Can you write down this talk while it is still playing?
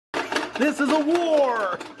This is a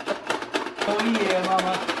war! Oh yeah,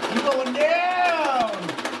 mama. You going down!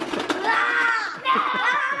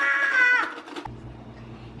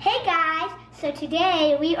 Hey guys, so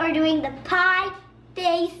today we are doing the PIE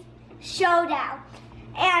Face Showdown.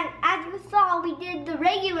 And as you saw, we did the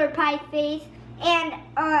regular PIE Face, and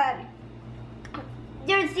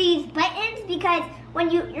there's these buttons because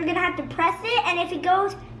when you're gonna have to press it, and if it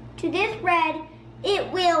goes to this red,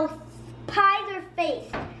 it will pie their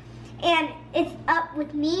face. And it's up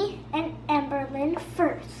with me and Emberlynn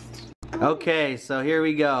first. Okay, so here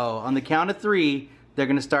we go. On the count of 3, they're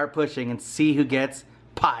gonna start pushing and see who gets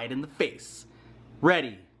pied in the face.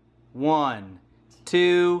 Ready? 1,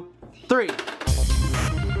 2, 3.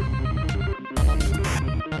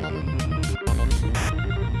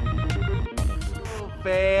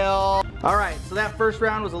 Fail. All right, so that first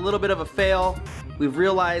round was a little bit of a fail. We've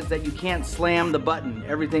realized that you can't slam the button.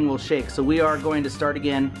 Everything will shake. So we are going to start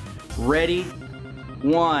again. Ready?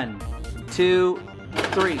 1, 2,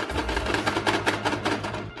 3.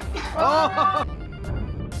 Oh!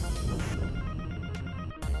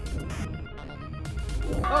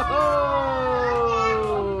 Oh!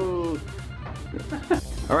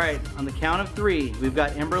 All right, on the count of 3, we've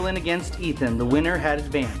got Emberlynn against Ethan. The winner had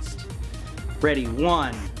advanced. Ready,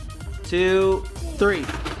 1, 2, 3.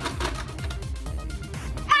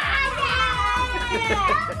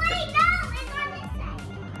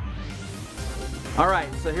 All right,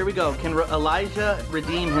 so here we go. Can Elijah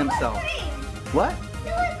redeem himself? What?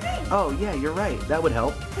 Oh yeah, you're right. That would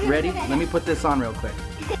help. Ready? Let me put this on real quick.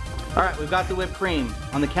 All right, we've got the whipped cream.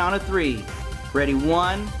 On the count of 3. Ready,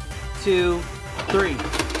 1, 2, 3.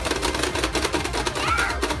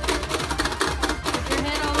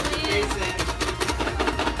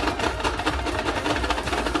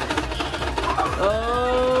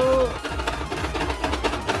 Oh!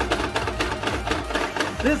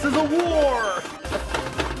 This is a war!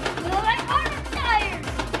 No, my arm is tired.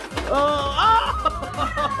 Oh!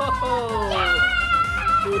 Oh!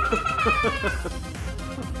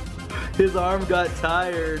 His arm got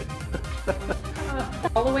tired.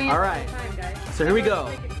 All the way in. All right. Time, guys. So here we go.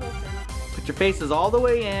 Put your faces all the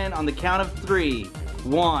way in on the count of 3.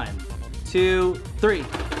 1, 2, 3.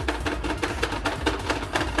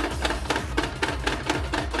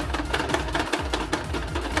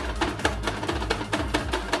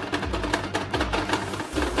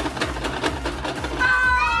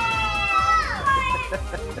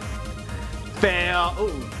 Fail.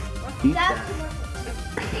 Ooh. Eat that.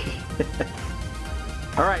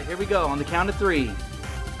 All right, here we go. On the count of 3.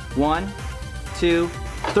 1, 2,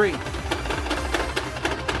 3.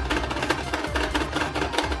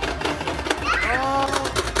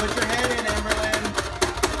 Oh, put your head in, Emberlynn.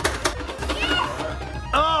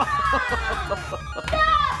 Oh!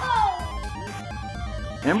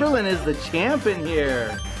 No! Emberlynn is the champ in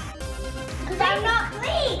here. Because I'm not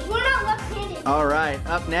clean. We're not left-handed. All right,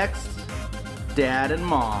 up next, Dad and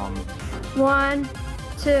Mom. 1,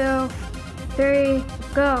 2, 3,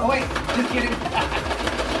 go. Oh wait, just kidding.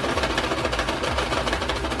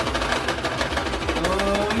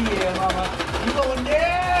 Oh yeah, Mama. You going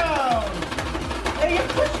down. Hey, you're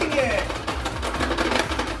pushing it.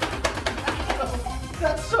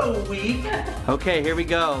 That's so weak. Okay, here we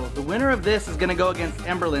go. The winner of this is gonna go against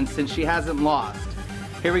Emberlynn since she hasn't lost.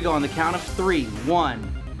 Here we go on the count of 3.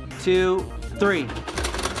 1, 2, 3.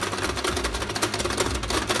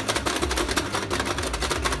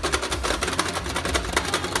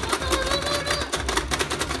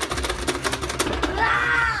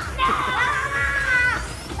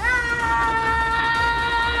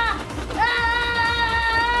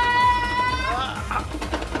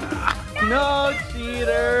 No,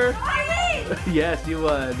 cheater! Yes, you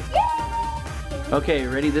would. Okay,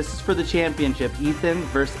 ready? This is for the championship. Ethan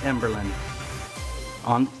versus Emberlynn.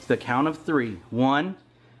 On the count of 3. 1,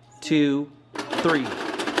 2, 3.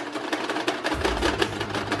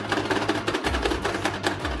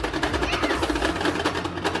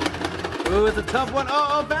 Ooh, it's a tough one.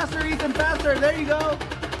 Oh, faster, Ethan, faster. There you go.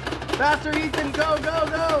 Faster, Ethan. Go, go,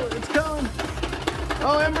 go. It's going.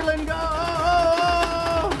 Oh, Emberlynn, go.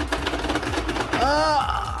 Oh,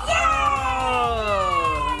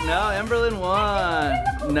 no, Emberlynn won.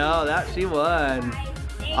 No, she won.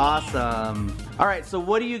 Awesome. All right, so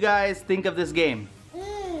what do you guys think of this game?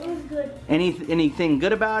 It was good. Anything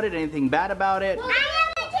good about it? Anything bad about it? I am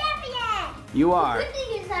the champion. You are. The good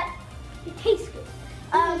thing is that it tastes good.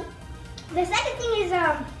 The second thing is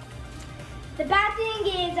the bad thing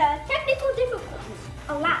is technical difficulties.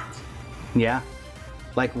 A lot. Yeah.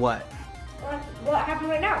 Like what? What happened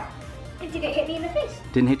right now? It didn't hit me in the face.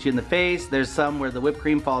 Didn't hit you in the face. There's some where the whipped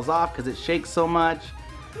cream falls off because it shakes so much.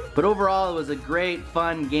 But overall, it was a great,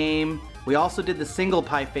 fun game. We also did the single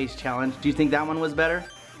pie face challenge. Do you think that one was better?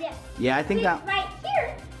 Yes. Yeah, I think that. Right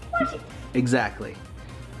here. Watch it. Exactly.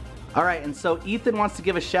 All right, and so Ethan wants to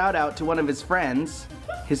give a shout out to one of his friends.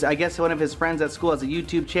 I guess one of his friends at school has a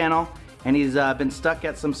YouTube channel, and he's been stuck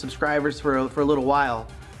at some subscribers for a little while.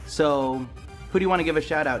 So, who do you want to give a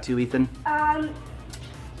shout out to, Ethan?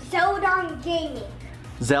 Zeldon Gaming.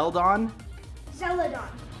 Zeldon? Zeldon.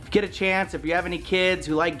 If you get a chance, if you have any kids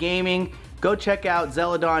who like gaming, go check out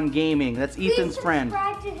Zeldon Gaming. That's Ethan's friend.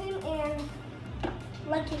 Subscribe to him and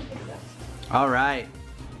like his videos. All right.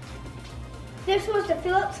 This was the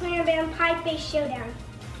PHILLIPS FamBam Pie Face Showdown.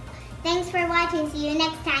 Thanks for watching. See you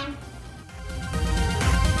next time.